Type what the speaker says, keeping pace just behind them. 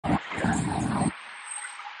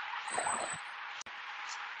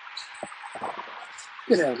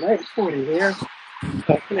G'day, mate. 40 here.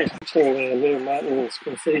 I finished watching the new Martin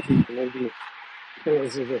Scorsese movie,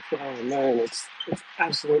 Killers of the Flower Moon. It's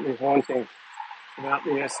absolutely haunting about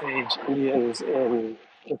the Osage Indians in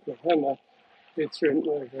Oklahoma who, through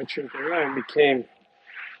no virtue of their own, became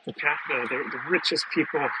the capital, the richest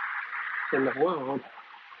people in the world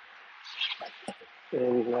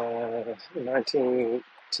in the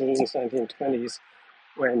 1910s, 1920s,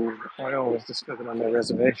 when oil was discovered on their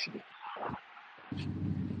reservation.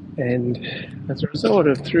 And as a result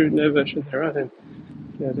of, through no virtue of their own,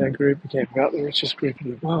 that group became about the richest group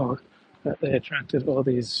in the world. That they attracted all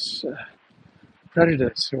these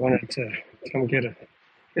predators who wanted to come get a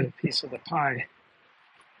piece of the pie.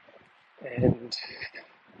 And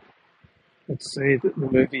let's say that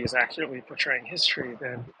the movie is accurately portraying history,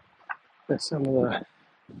 then that some of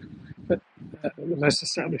the most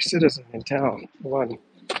established citizen in town, the one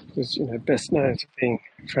who's best known for being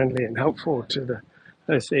friendly and helpful to the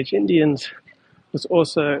Osage Indians, was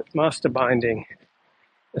also masterminding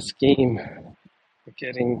a scheme of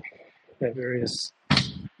getting these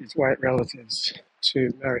white relatives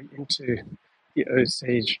to marry into the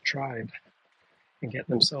Osage tribe and get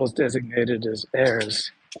themselves designated as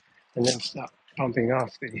heirs, and then start bumping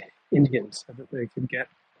off the Indians so that they could get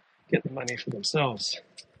the money for themselves.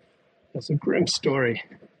 That's a grim story,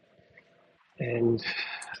 and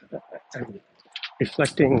I'm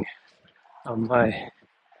reflecting on my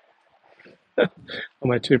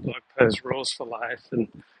two blog posts, Rules for Life and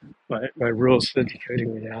my rules for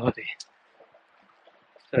decoding reality.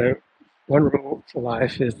 So one rule for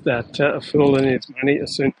life is that a fool and his money are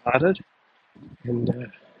soon parted,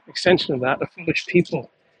 and extension of that, a foolish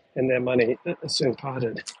people and their money are soon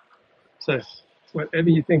parted. So whatever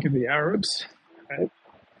you think of the Arabs, right?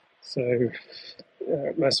 So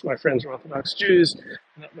most of my friends are Orthodox Jews,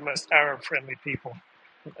 not the most Arab-friendly people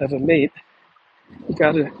you'll ever meet. You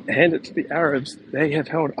got to hand it to the Arabs; they have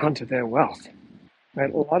held onto their wealth.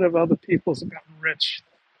 Right? A lot of other peoples have gotten rich,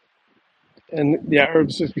 and the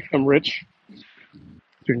Arabs have become rich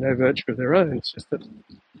through no virtue of their own. It's just that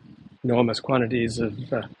enormous quantities of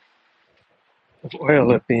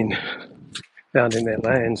oil have been found in their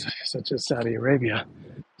lands, such as Saudi Arabia.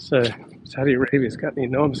 So Saudi Arabia's gotten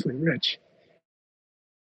enormously rich.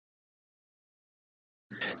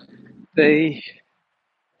 They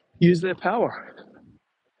use their power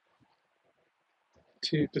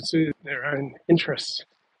to pursue their own interests.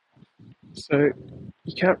 So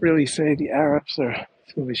you can't really say the Arabs are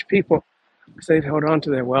foolish people, because they've held on to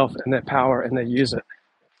their wealth and their power and they use it.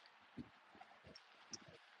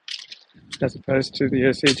 As opposed to the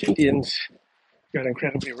Osage Indians, who got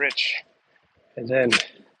incredibly rich, and then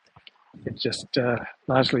it just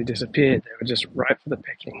largely disappeared. They were just ripe for the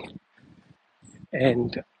picking.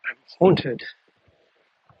 And I'm haunted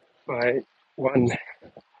by one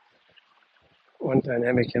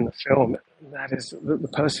dynamic in the film, and that is that the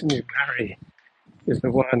person you marry is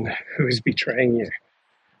the one who is betraying you.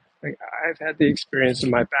 Like, I've had the experience of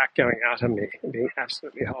my back going out on me and being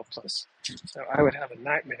absolutely helpless. So I would have a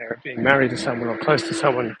nightmare of being married to someone or close to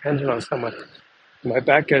someone, dependent on someone. And my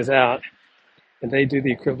back goes out and they do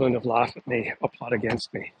the equivalent of laugh at me or plot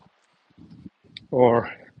against me.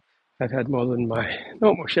 Or I've had more than my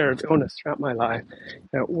normal share of illness throughout my life.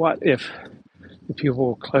 Now, what if the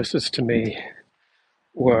people closest to me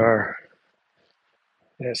were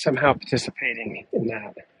somehow participating in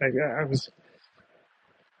that? Like,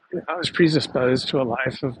 I was predisposed to a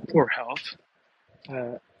life of poor health,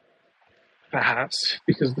 perhaps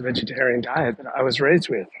because of the vegetarian diet that I was raised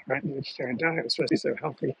with. Right, the vegetarian diet was supposed to be so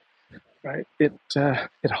healthy. Right, it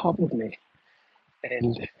hobbled me,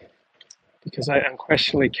 and because I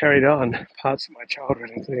unquestionably carried on parts of my childhood,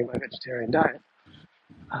 including my vegetarian diet,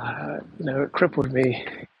 it crippled me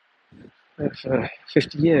for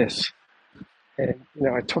 50 years. And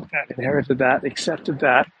I took that, inherited that, accepted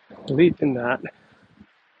that, believed in that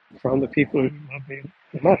from the people who loved me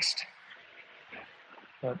the most.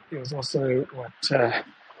 But it was also what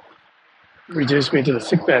reduced me to the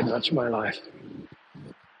sickbed much of my life.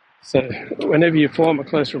 So whenever you form a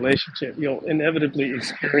close relationship, you'll inevitably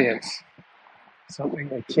experience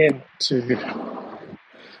something akin to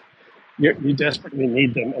you desperately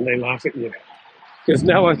need them and they laugh at you. Because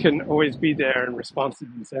no one can always be there and responsive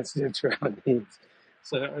and sensitive to our needs.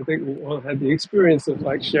 So I think we all had the experience of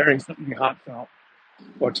like sharing something heartfelt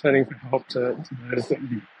or turning for help to those that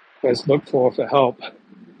we most look for help,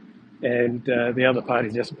 and the other party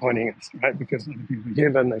disappointing us, right? Because other people are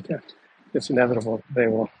human, it's inevitable they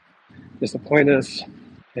will disappoint us,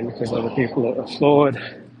 and because other people are flawed,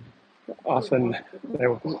 often they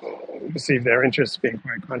will perceive their interests being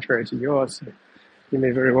quite contrary to yours. So You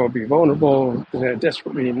may very well be vulnerable,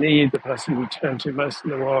 desperately in need. The person you turn to most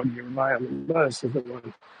in the world, you rely on the most, is the one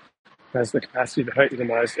who has the capacity to hurt you the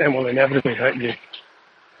most and will inevitably hurt you,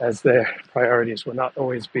 as their priorities will not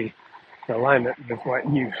always be in alignment with what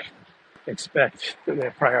you expect that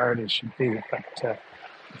their priorities should be. But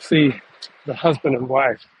see the husband and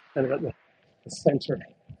wife and at the center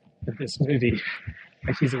of this movie.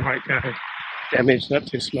 Like he's a white guy, damaged, not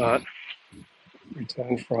too smart,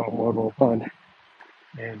 returned from World War One,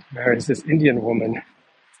 and marries this Indian woman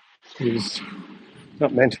who's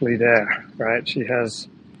not mentally there, right? She has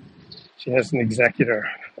an executor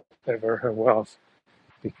over her wealth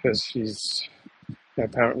because she's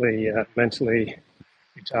apparently mentally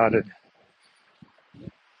retarded,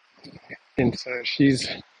 and so she's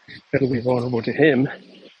incredibly vulnerable to him.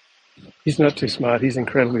 He's not too smart. He's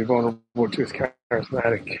incredibly vulnerable to his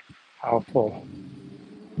charismatic, powerful,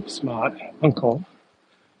 smart uncle,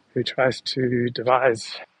 who tries to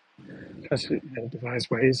devise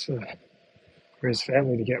ways for his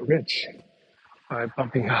family to get rich by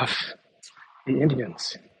bumping off the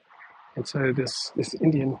Indians. And so this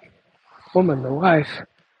Indian woman, the wife,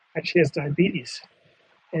 actually has diabetes,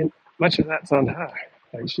 and much of that's on her.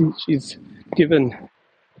 Like she's given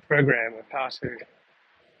a program of how to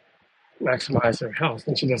maximize her health,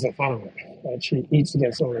 and she doesn't follow it. Like she eats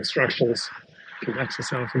against all instructions, conducts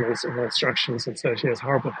herself against all instructions, and so she has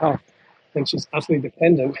horrible health. And she's utterly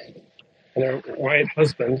dependent on her white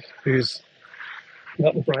husband, who's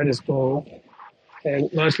not the brightest bulb, and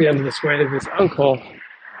largely under the sway of his uncle,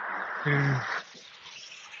 who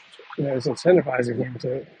is incentivizing him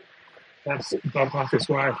to perhaps bump off his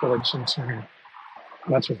wife in addition to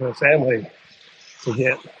much of her family to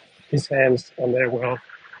get his hands on their wealth.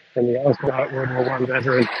 And the uncle, World War One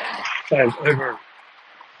veteran, signs over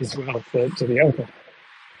his wealth to the uncle.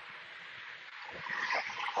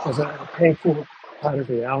 As a painful part of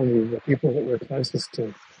reality, the people that we're closest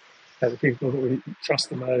to, the people that we trust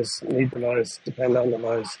the most, need the most, depend on the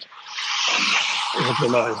most,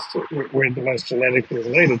 we're the most genetically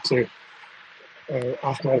related to,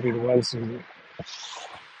 often going to be the ones who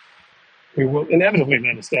will inevitably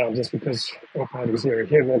let us down, just because all parties here are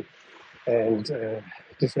human, and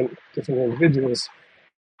different individuals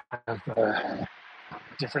have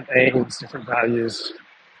different aims, different values,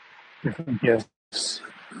 different gifts.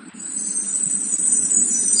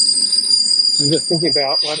 I'm just thinking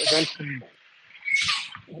about what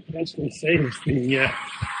eventually saves the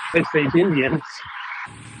Osage Indians.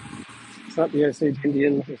 It's not the Osage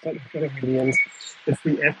Indians, it's not the federal Indians, it's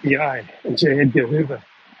the FBI and J. Edgar Hoover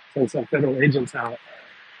sent some federal agents out.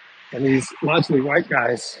 And these largely white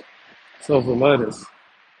guys solve the murders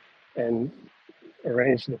and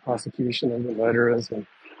arrange the prosecution of the murderers and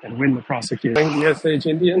win the prosecution. The Osage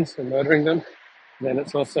Indians and murdering them, then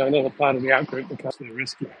it's also another part of the outgroup that comes to the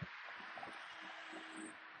rescue.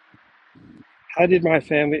 How did my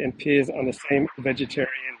family and peers on the same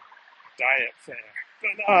vegetarian diet fare?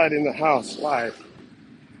 Bernard in the house, live.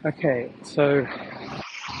 Okay, so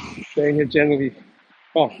they have generally,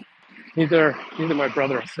 neither my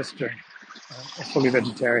brother or sister are fully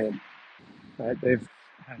vegetarian. Right? They've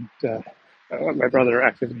had, my brother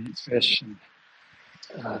actively eats fish, and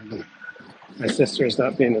my sister has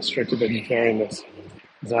not been as strict a vegetarian as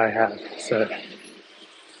I have. So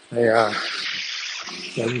they are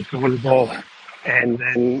vulnerable, and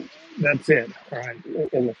then that's it, right,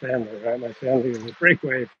 in the family, right? My family is a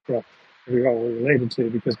breakaway from everyone we're related to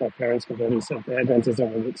because my parents converted themselves to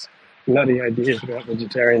Adventism with its nutty ideas about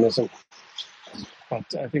vegetarianism.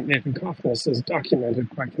 But I think Nathan Koffness has documented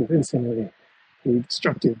quite convincingly the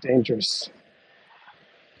destructive, dangerous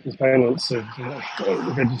components of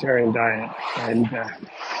the vegetarian diet, and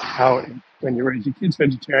how when you raise your kids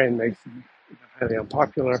vegetarian makes them highly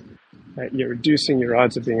unpopular. You're reducing your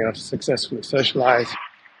odds of being able to successfully socialize.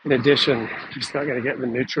 In addition, you're just not going to get the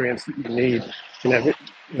nutrients that you need. You have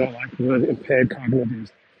likelihood impaired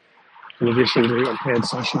cognitive, in addition to impaired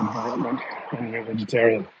social development when you're a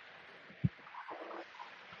vegetarian.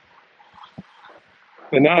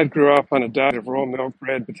 Bernard grew up on a diet of raw milk,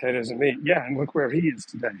 bread, potatoes, and meat. Yeah, and look where he is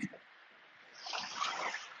today.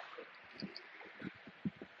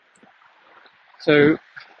 So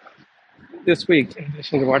this week, in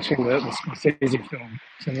addition to watching the Scorsese film,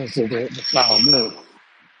 Killers of the Flower Moon,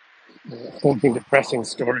 a haunting, depressing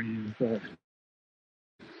story of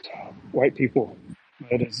white people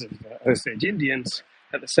murders of Osage Indians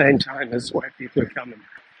at the same time as white people come and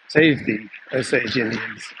save the Osage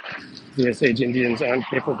Indians. The Osage Indians aren't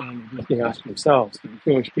capable of looking after themselves. They're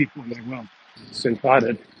foolish people and they're well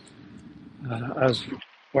soon-parted. I was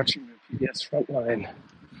watching the PBS Frontline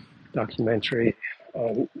documentary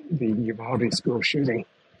on the Uvalde school shooting.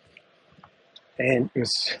 And it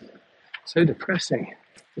was so depressing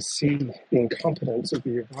to see the incompetence of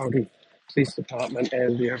the Uvalde Police Department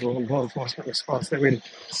and the overall law enforcement response. They waited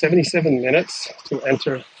 77 minutes to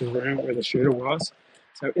enter the room where the shooter was.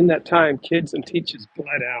 So in that time, kids and teachers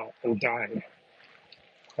bled out and died,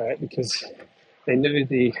 right? Because they knew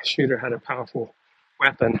the shooter had a powerful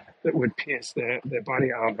weapon that would pierce their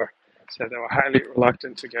body armor. So they were highly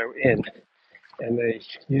reluctant to go in. And they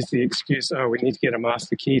used the excuse, oh, we need to get a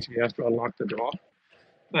master key to be able to unlock the door.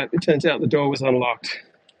 But it turns out the door was unlocked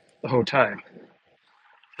the whole time.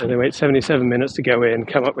 So they wait 77 minutes to go in,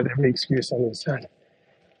 come up with every excuse under the sun.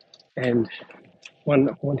 And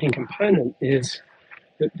one component is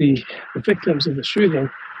that the victims of the shooting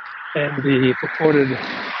and the purported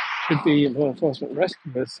should-be law enforcement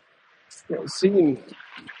rescuers seem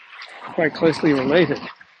quite closely related.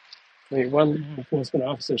 One law enforcement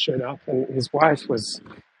officer showed up and his wife was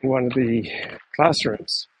in one of the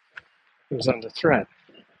classrooms. It was under threat.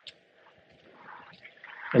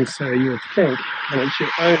 And so you would think, and it's your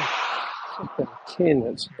own kin,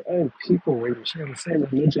 it's your own people where you share the same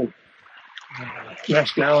religion,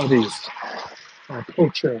 nationalities,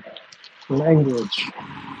 culture, language,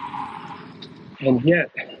 and yet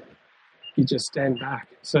you just stand back.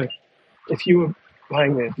 So if you were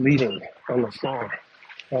lying there bleeding on the floor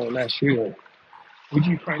while a mass shooting, would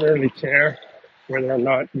you primarily care whether or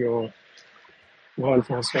not your law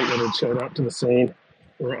enforcement that had showed up to the scene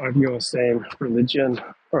were of your same religion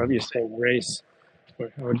or of your same race or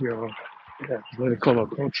held your political or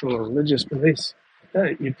cultural or religious beliefs? No,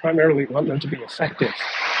 you'd primarily want them to be effective.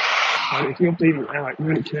 And if you're bleeding out, you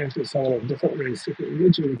wouldn't care if it's someone of a different race, if it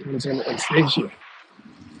religion comes in and saves you.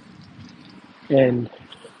 And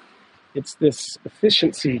it's this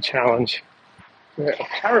efficiency challenge where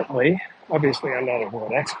apparently, obviously I'm not a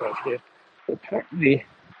world expert here, but apparently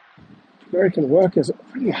American workers are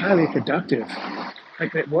pretty highly productive.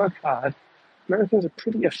 Like they work hard. Americans are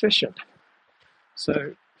pretty efficient.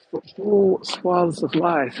 So for all swaths of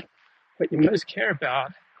life, what you most care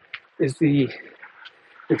about is the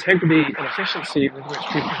integrity and efficiency with which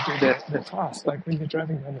people do their tasks. Like when you're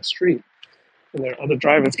driving down the street and there are other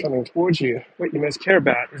drivers coming towards you, what you most care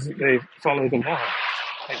about is that they follow the law.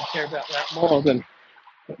 Like you care about that more than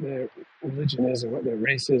what their religion is or what their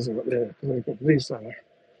race is or what their political beliefs are.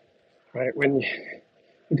 Right? When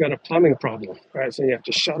you've got a plumbing problem, right? So you have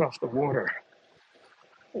to shut off the water,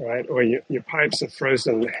 right? Or your pipes are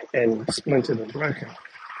frozen and splintered and broken.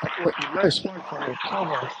 What you most want from a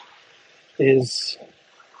plumber is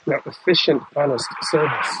efficient, honest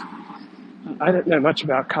service. I don't know much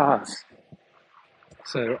about cars,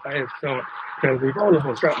 so I have felt incredibly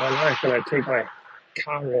vulnerable throughout my life when I take my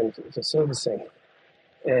car in for servicing.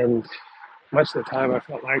 And much of the time I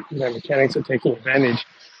felt like mechanics are taking advantage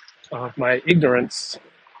of my ignorance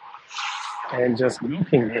and just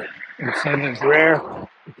milking me. And so there's rare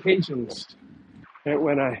occasions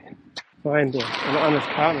when I find an honest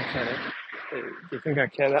car mechanic. Do you think I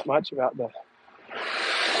care that much about the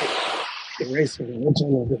race or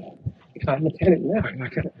religion of the car mechanic? No,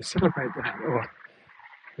 I celebrate that. Or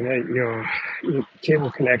your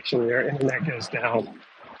cable connection, your internet goes down.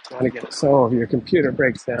 You want to get it solved. Your computer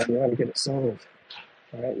breaks down. You want to get it solved.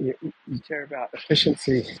 You care about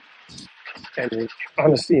efficiency and the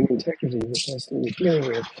honesty and integrity of the person you're dealing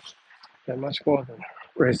with, and much more than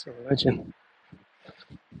race or religion.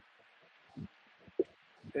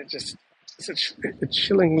 It's a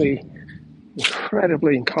chillingly,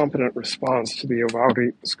 incredibly incompetent response to the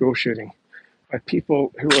Uvalde school shooting by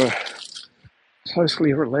people who are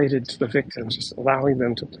closely related to the victims, just allowing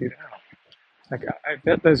them to plead out. Like I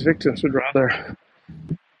bet those victims would rather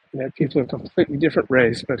people of completely different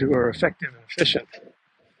race, but who are effective and efficient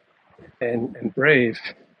and brave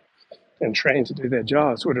and trained to do their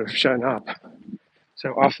jobs would have shown up. So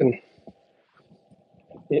often,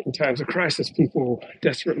 in times of crisis, people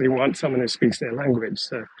desperately want someone who speaks their language.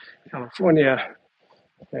 So California,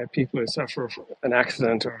 people who suffer an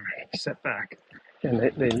accident or a setback, and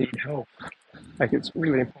they need help. Like it's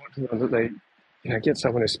really important to them that they get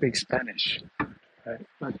someone who speaks Spanish. Right?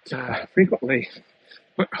 But frequently,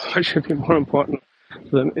 what should be more important to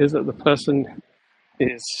them is that the person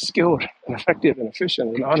is skilled and effective and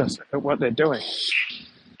efficient and honest at what they're doing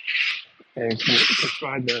and can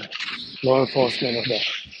provide the law enforcement of the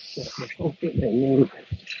help that they need.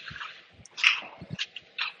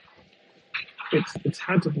 It's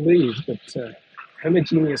hard to believe that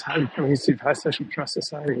homogeneous, highly cohesive, high social trust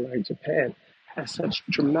society like Japan has such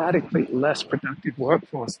dramatically less productive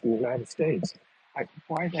workforce than the United States. Like,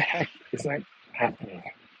 why the heck is that happening?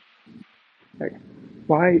 Like,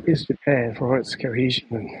 Why is Japan, for its cohesion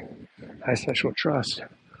and high social trust,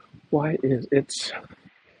 why is its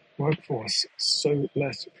workforce so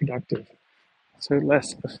less productive, so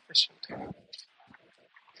less efficient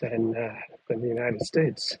than the United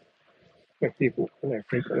States, where people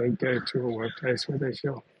frequently go to a workplace where they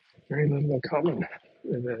feel very little in common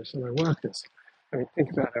with their fellow workers? I mean,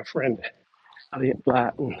 think about our friend Elliot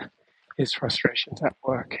Blatt and his frustrations at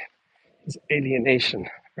work, his alienation,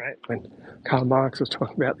 right? When Karl Marx was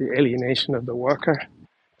talking about the alienation of the worker,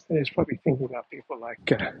 and he's probably thinking about people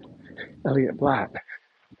like Elliot Blatt.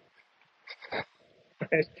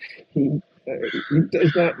 Right? He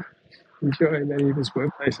does not enjoy many of his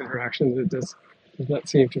workplace interactions. It does not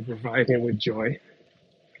seem to provide him with joy.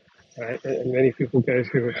 Right? And many people go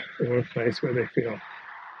to a workplace where they feel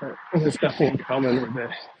there's nothing in common with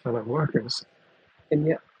their fellow workers. And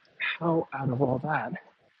yet, how out of all that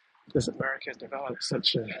does America develop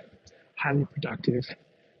such a highly productive,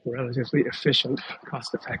 relatively efficient,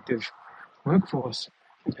 cost-effective workforce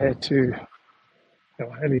compared to a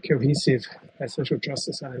highly cohesive social trust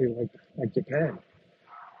society like Japan?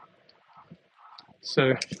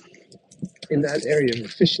 So in that area of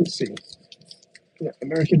efficiency,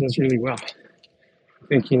 America does really well.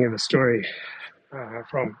 Thinking of a story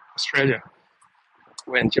from Australia,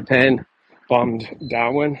 when Japan bombed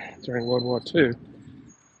Darwin during World War II,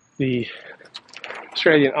 the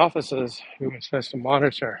Australian officers who were supposed to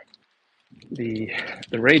monitor the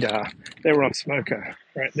radar, they were on smoker,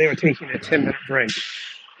 right? They were taking a 10-minute break.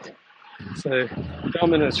 So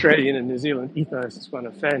dominant Australian and New Zealand ethos is one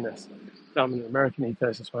of fairness. Dominant American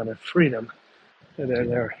ethos is one of freedom. So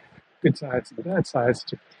there are good sides and bad sides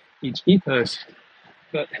to each ethos.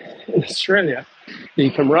 But in Australia, the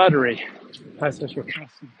camaraderie, high social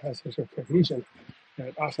trust and high social cohesion,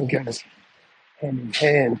 it often goes hand in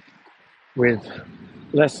hand with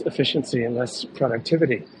less efficiency and less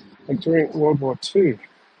productivity. Like during World War II,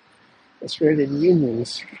 Australian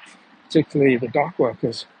unions, particularly the dock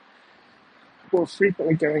workers, were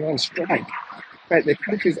frequently going on strike. Right, the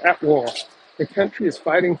country's at war. The country is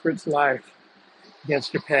fighting for its life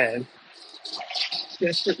against Japan,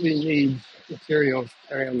 desperately needs materials to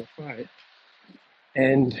carry on the fight.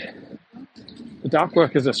 And the dock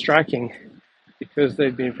workers are striking because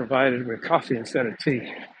they've been provided with coffee instead of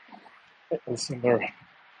tea and similar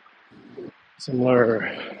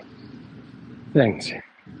things.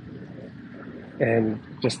 And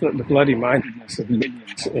just the bloody-mindedness of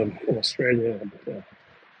unions in Australia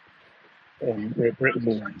and Great Britain,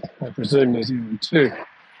 and I presume New Zealand too.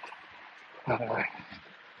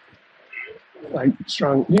 Like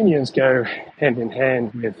strong unions go hand in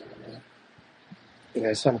hand with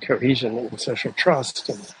some cohesion and social trust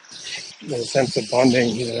and a sense of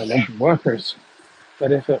bonding among workers.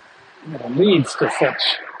 But if it leads to such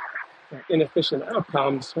inefficient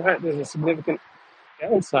outcomes, right, there's a significant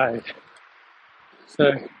downside.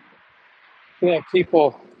 So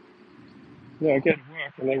people go to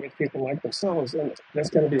work and they meet people like themselves, and there's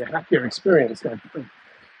going to be a happier experience. Like,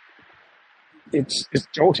 it's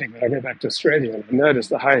jolting when I go back to Australia and I notice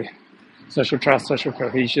the high social trust, social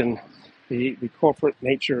cohesion, the corporate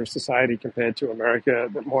nature of society compared to America,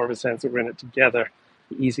 but more of a sense that we're in it together,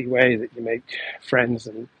 the easy way that you make friends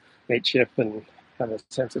and mateship and have a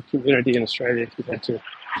sense of community in Australia compared to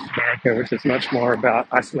America, which is much more about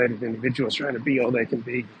isolated individuals trying to be all they can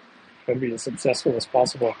be and be as successful as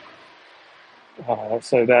possible.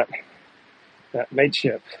 So that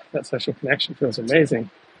mateship, that social connection feels amazing.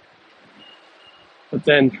 But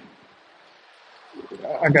then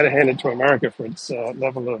I got to hand it to America for its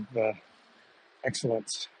level of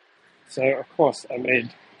excellence. So of course I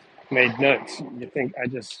made notes. You think I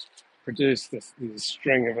just produced this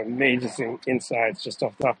string of amazing insights just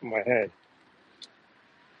off the top of my head.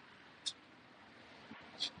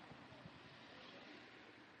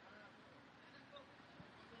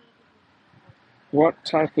 What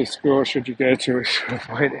type of school should you go to to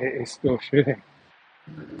avoid a school shooting?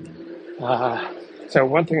 So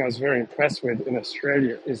one thing I was very impressed with in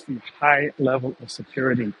Australia is the high level of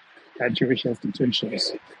security at Jewish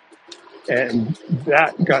institutions. And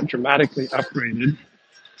that got dramatically upgraded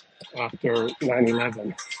after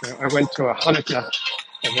 9/11. So I went to a Hanukkah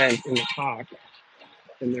event in the park,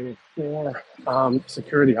 and there were 4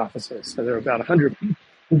 security officers. So there were about 100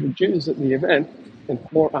 Jews at the event and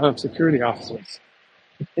 4 armed security officers.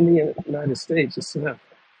 In the United States, you still have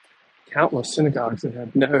countless synagogues that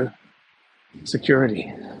have no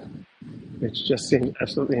security, which just seems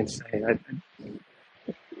absolutely insane.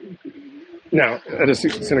 Now, at a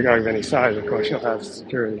synagogue of any size, of course, you'll have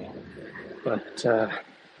security, but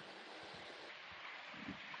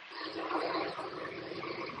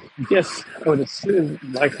Yes, I would assume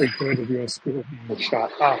likelihood of your school being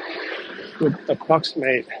shot up would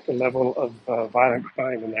approximate the level of violent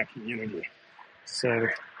crime in that community. So,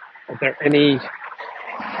 are there any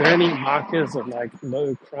markers of like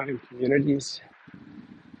low crime communities?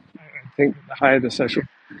 I think the higher the social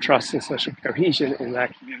trust and social cohesion in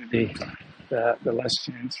that community, the less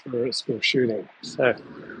chance for a school shooting. So,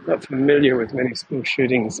 I'm not familiar with many school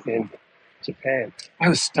shootings in Japan. I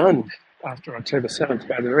was stunned after October 7th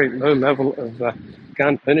by the very low level of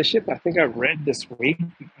gun ownership. I think I read this week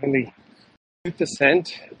that only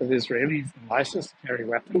 2% of Israelis are licensed to carry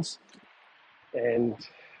weapons. And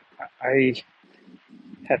I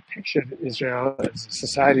had pictured Israel as a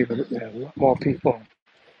society with a lot more people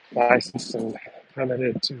licensed and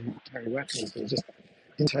permitted to carry weapons. And it just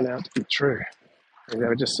didn't turn out to be true. And they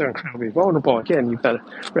were just so incredibly vulnerable. Again, you've got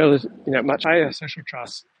a much higher social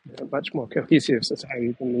trust, much more cohesive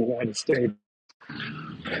society than the United States,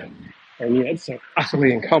 and yet so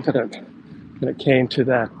utterly incompetent when it came to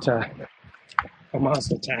that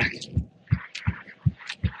Hamas attack.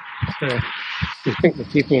 So you think the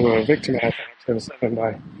people who were victimized on October 7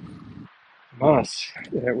 by Hamas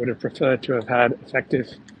would have preferred to have had effective,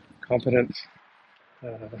 competent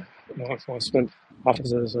law enforcement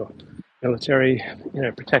officers or military,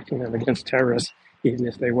 protecting them against terrorists, even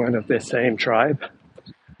if they weren't of their same tribe.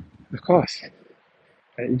 Of course,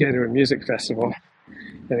 you go to a music festival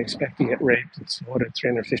and expect to get raped and slaughtered.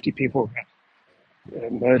 350 people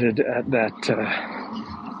got murdered at that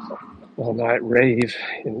all-night rave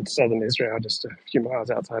in southern Israel, just a few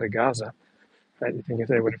miles outside of Gaza. Right? You think if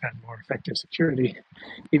they would have had more effective security,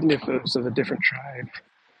 even if it was of a different tribe,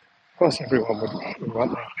 of course everyone would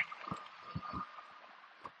want that.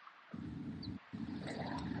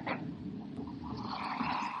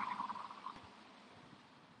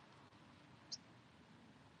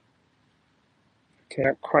 Okay,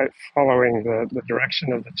 not quite following the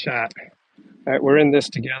direction of the chat. Right, we're in this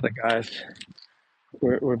together, guys.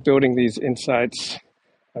 We're building these insights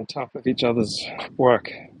on top of each other's work.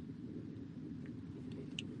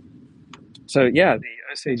 So yeah,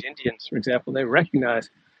 the Osage Indians, for example, they recognized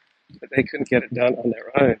that they couldn't get it done on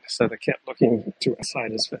their own, so they kept looking to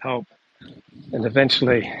outsiders for help. And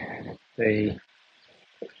eventually, they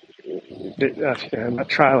did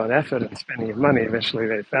trial and effort and spending of money. Eventually,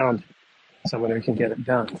 they found someone who can get it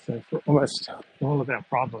done. So for almost all of our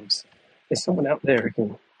problems, there's someone out there who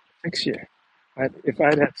can fix you. Right? If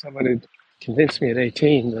I'd had someone who convinced me at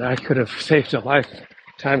 18 that I could have saved a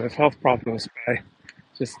lifetime of health problems by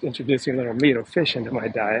just introducing a little meat or fish into my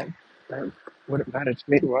diet, right? Would it matter to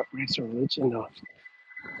me what race or religion or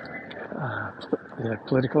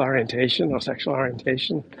political orientation or sexual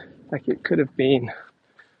orientation? Like it could have been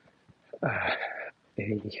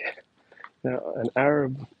an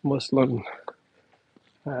Arab Muslim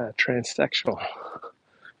transsexual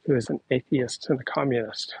who is an atheist and a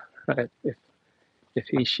communist. Right?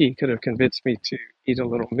 If she could have convinced me to eat a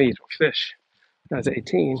little meat or fish when I was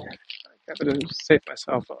 18, I would have saved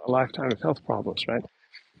myself a lifetime of health problems, right?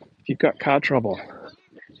 If you've got car trouble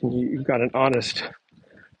and you've got an honest,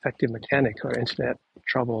 effective mechanic or internet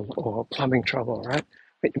trouble or plumbing trouble, right?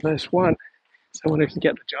 But you most want someone who can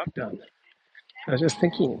get the job done. I was just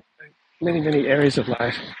thinking, many, many areas of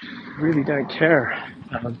life really don't care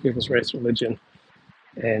about people's race, religion,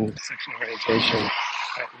 and sexual orientation.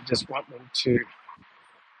 Right? We just want them to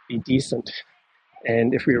be decent.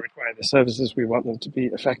 And if we require the services, we want them to be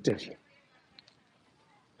effective.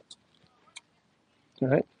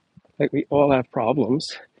 Right? Like we all have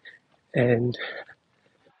problems, and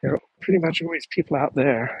there are pretty much always people out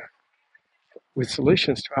there with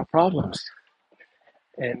solutions to our problems.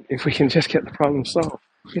 And if we can just get the problem solved,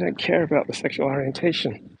 we don't care about the sexual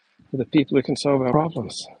orientation of the people who can solve our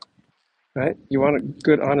problems. Right? You want a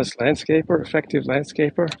good, honest landscaper, effective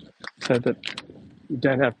landscaper, so that you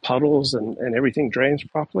don't have puddles and everything drains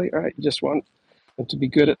properly. Right? You just want them to be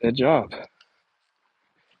good at their job.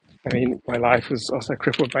 I mean, my life was also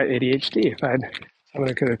crippled by ADHD. If I had someone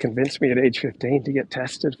who could have convinced me at age 15 to get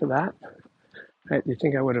tested for that, right, do you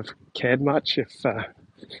think I would have cared much if there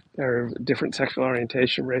were a different sexual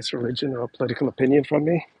orientation, race, religion, or political opinion from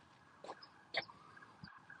me?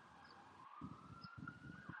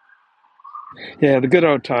 Yeah, the good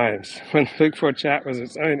old times when Luke Ford Chat was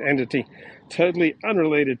its own entity, totally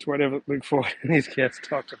unrelated to whatever Luke Ford and his guests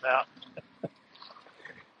talked about.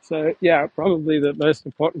 So, yeah, probably the most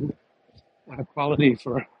important quality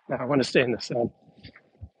for, I want to stay in the sun,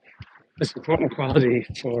 most important quality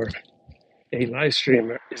for a live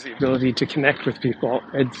streamer is the ability to connect with people.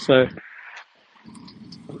 And so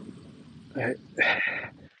I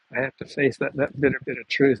have to face that bitter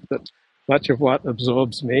truth that much of what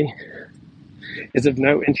absorbs me is of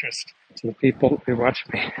no interest to the people who watch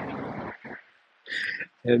me.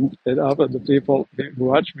 And often the people who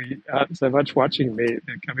watch me aren't so much watching me,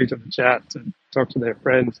 they're coming to the chat to talk to their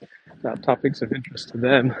friends about topics of interest to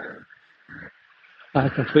them, are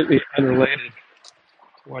completely unrelated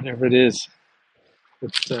to whatever it is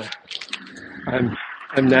that I'm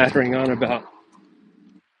nattering on about.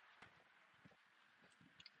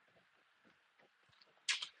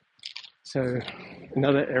 So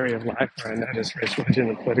another area of life where I notice race, religion,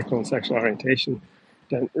 and political and sexual orientation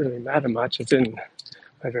don't really matter much is in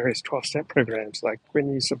my various 12-step programs, like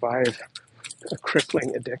when you survive a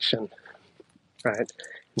crippling addiction, right?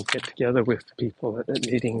 You get together with people at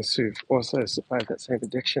meetings who've also survived that same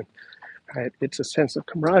addiction, right? It's a sense of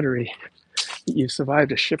camaraderie that you've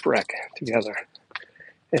survived a shipwreck together.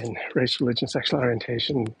 And race, religion, sexual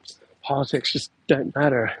orientation, politics just don't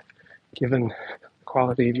matter given the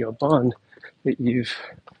quality of your bond that you've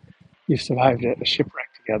survived a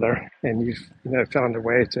shipwreck together, and you've found a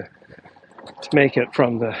way to make it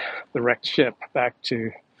from the wrecked ship back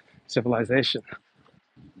to civilization.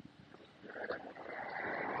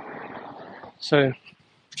 So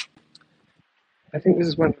I think this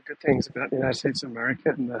is one of the good things about the United States of America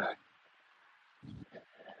and the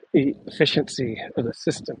efficiency of the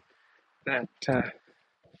system, that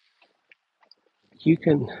you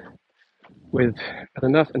can, with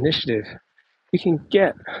enough initiative, you can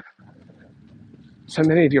get so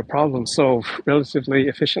many of your problems solved relatively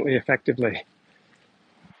efficiently, effectively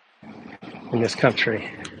in this country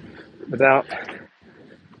without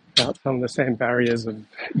some of the same barriers of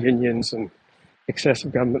unions and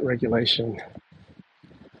excessive government regulation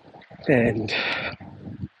and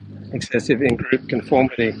excessive in-group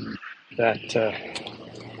conformity that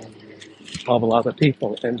hobble other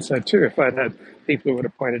people. And so too, if I'd had people who would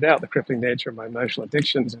have pointed out the crippling nature of my emotional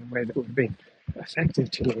addictions in a way that would have been effective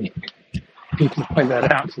to me, people who pointed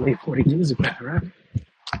that out to me 40 years ago, right?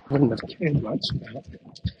 I wouldn't have cared much about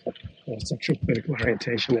sexual political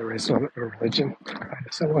orientation or race or religion.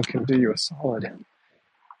 If someone can do you a solid,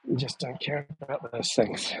 you just don't care about those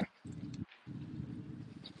things.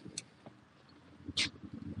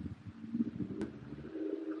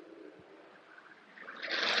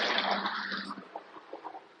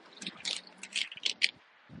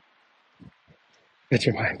 Get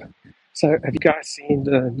your mind. So, have you guys seen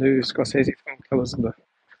the new Scorsese film, Killers of the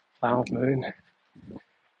Flower Moon?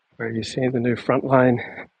 Where you've seen the new Frontline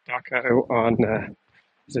doco on,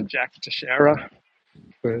 is it Jack Teixeira,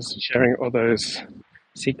 who was sharing all those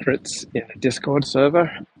secrets in a Discord server?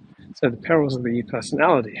 So, the perils of the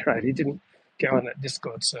e-personality, right? He didn't go on that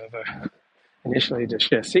Discord server initially to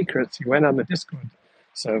share secrets. He went on the Discord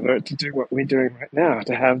server to do what we're doing right now,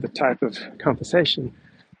 to have the type of conversation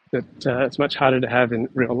that it's much harder to have in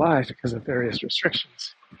real life because of various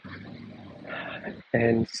restrictions.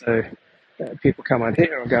 And so people come on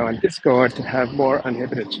here or go on Discord to have more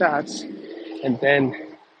uninhibited chats, and then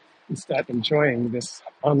you start enjoying this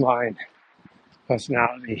online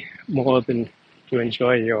personality more than you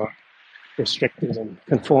enjoy your restricted and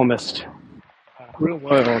conformist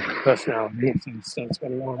real-world personality. And so you start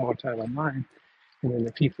spending more and more time online, and then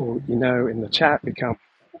the people you know in the chat become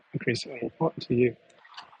increasingly important to you.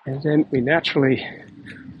 And then we naturally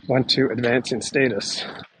want to advance in status,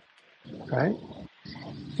 right?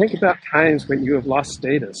 Think about times when you have lost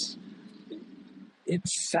status. It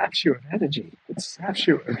saps you of energy. It saps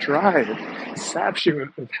you of drive. It saps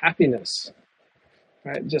you of happiness,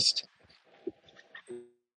 right? Just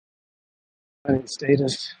finding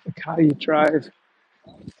status, the car you drive,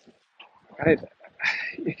 right?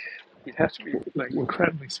 You'd have to be like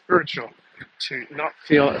incredibly spiritual to not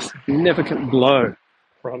feel a significant blow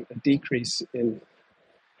from a decrease in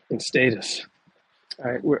status.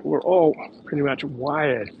 Right? We're all pretty much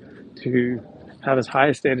wired to have as high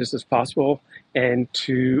a status as possible and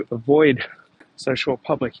to avoid social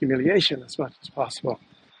public humiliation as much as possible,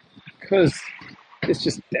 because it's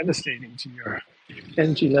just devastating to your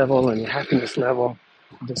energy level and your happiness level,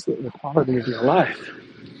 just the quality of your life.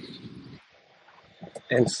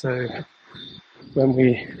 And so when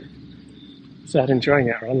we start enjoying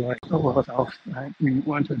our online world health, right, we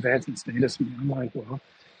want to advance in status in the online world,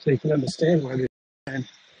 so you can understand why this man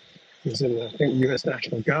who's in the, I think, U.S.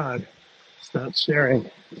 National Guard starts sharing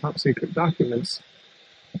top secret documents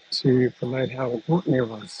to promote how important he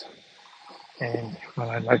was. And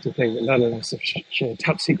while I'd like to think that none of us have shared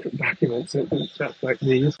top secret documents in chats like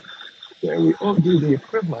these, we all do the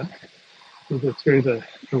equivalent, either through the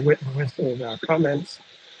wisdom of our comments.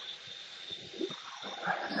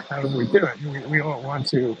 How do we do it? We all want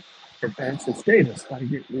to advance in status. Like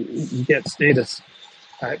you get status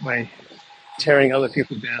right, by tearing other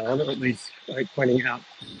people down, or at least like pointing out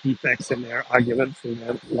defects in their arguments and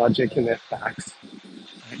their logic and their facts.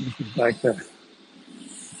 Right? This is like the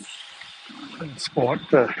sport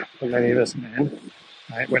for many of us men.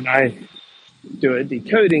 Right? When I do a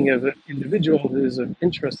decoding of an individual who's of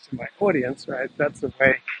interest to my audience, right? That's the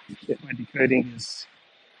way that my decoding is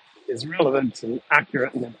relevant and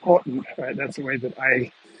accurate and important, right? That's the way that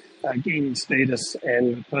I gain status,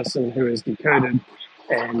 and the person who is decoded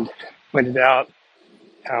and pointed out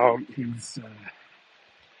how he's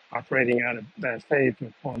operating out of bad faith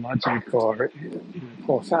or poor logic or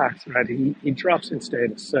poor facts, right? He drops in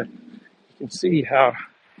status. So you can see how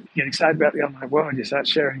you get excited about the online world, you start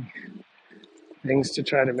sharing things to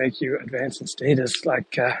try to make you advance in status.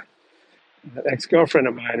 Like an ex-girlfriend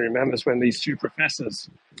of mine remembers when these two professors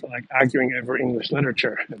were like arguing over English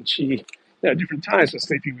literature, and she, at different times, was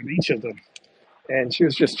sleeping with each of them, and she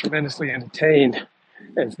was just tremendously entertained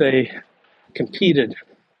as they competed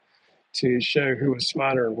to show who was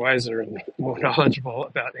smarter and wiser and more knowledgeable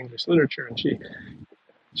about English literature. And she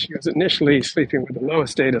was initially sleeping with the lower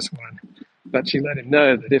status one, but she let him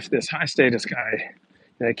know that if this high status guy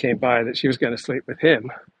came by, that she was going to sleep with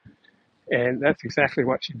him. And that's exactly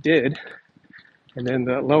what she did. And then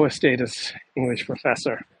the lower status English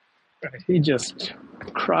professor, right, he just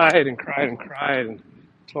cried and cried and cried and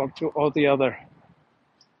talked to all the other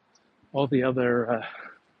of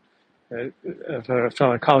her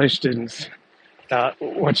fellow college students about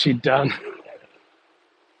what she'd done.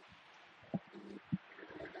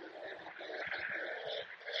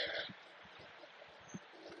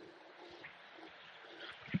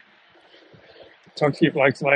 Talk to you like